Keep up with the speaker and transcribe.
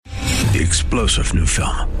The explosive new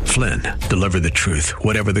film, Flynn, Deliver the Truth,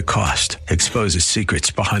 Whatever the Cost, exposes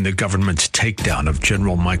secrets behind the government's takedown of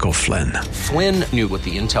General Michael Flynn. Flynn knew what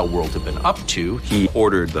the intel world had been up to. He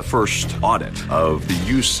ordered the first audit of the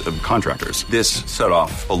use of contractors. This set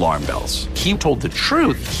off alarm bells. He told the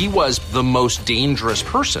truth. He was the most dangerous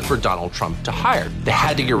person for Donald Trump to hire. They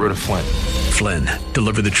had to get rid of Flynn. Flynn,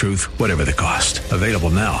 Deliver the Truth, Whatever the Cost. Available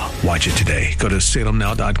now. Watch it today. Go to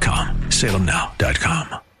salemnow.com.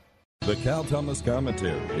 salemnow.com. The Cal Thomas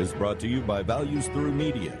Commentary is brought to you by Values Through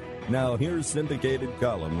Media. Now here's syndicated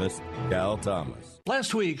columnist Cal Thomas.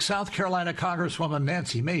 Last week, South Carolina Congresswoman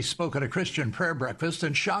Nancy Mace spoke at a Christian prayer breakfast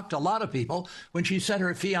and shocked a lot of people when she said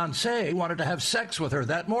her fiancé wanted to have sex with her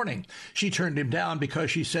that morning. She turned him down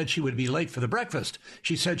because she said she would be late for the breakfast.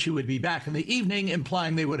 She said she would be back in the evening,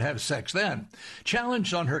 implying they would have sex then.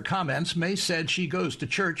 Challenged on her comments, Mace said she goes to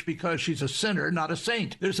church because she's a sinner, not a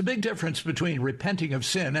saint. There's a big difference between repenting of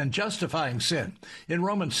sin and justifying sin. In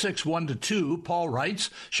Romans 6, 1-2, Paul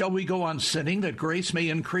writes, "Shall we go on sinning that grace may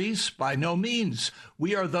increase? By no means.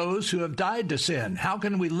 We are those who have died to sin. How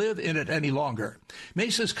can we live in it any longer?"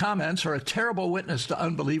 Mace's comments are a terrible witness to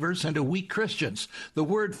unbelievers and to weak Christians. The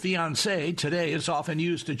word fiancé today is often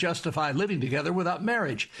used to justify living together without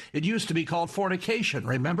marriage. It used to be called fornication,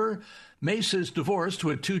 remember? Mace is divorced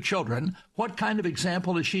with 2 children. What kind of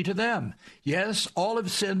example is she to them? Yes, all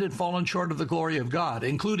have sinned and fallen short of the glory of God,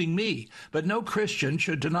 including me. But no Christian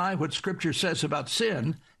should deny what Scripture says about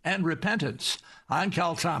sin and repentance. I'm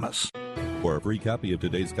Cal Thomas. For a free copy of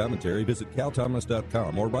today's commentary, visit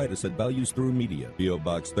calthomas.com or write us at Values Through Media, P.O.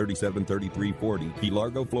 Box 373340, Key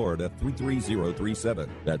Largo, Florida 33037.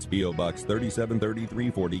 That's P.O. Box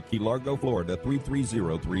 373340, Key Largo, Florida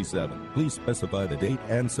 33037. Please specify the date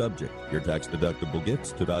and subject. Your tax-deductible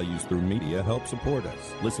gifts to Values Through Media help support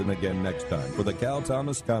us. Listen again next time for the Cal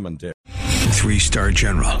Thomas Commentary. 3-star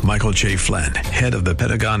General Michael J. Flynn, head of the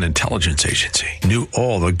Pentagon Intelligence Agency, knew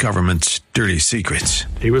all the government's dirty secrets.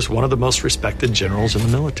 He was one of the most respected generals in the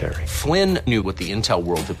military. Flynn knew what the intel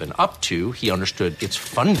world had been up to. He understood its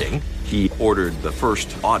funding. He ordered the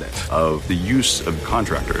first audit of the use of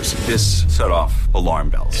contractors. This set off alarm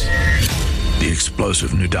bells. The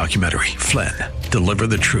explosive new documentary, Flynn, Deliver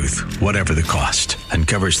the Truth, Whatever the Cost,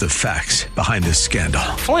 uncovers the facts behind this scandal.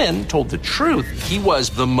 Flynn told the truth. He was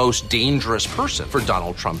the most dangerous person for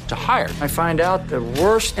Donald Trump to hire. I find out the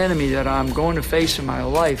worst enemy that I'm going to face in my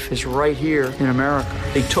life is right here in America.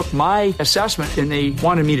 They took my assessment and they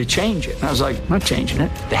wanted me to change it. And I was like, I'm not changing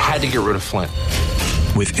it. They had to get rid of Flynn.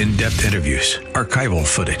 With in-depth interviews, archival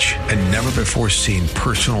footage, and never-before-seen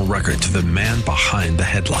personal records of the man behind the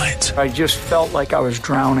headlines. I just felt like I was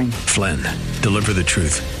drowning. Flynn, Deliver the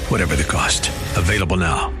Truth, Whatever the Cost. Available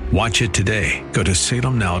now. Watch it today. Go to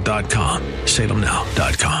salemnow.com.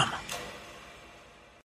 salemnow.com.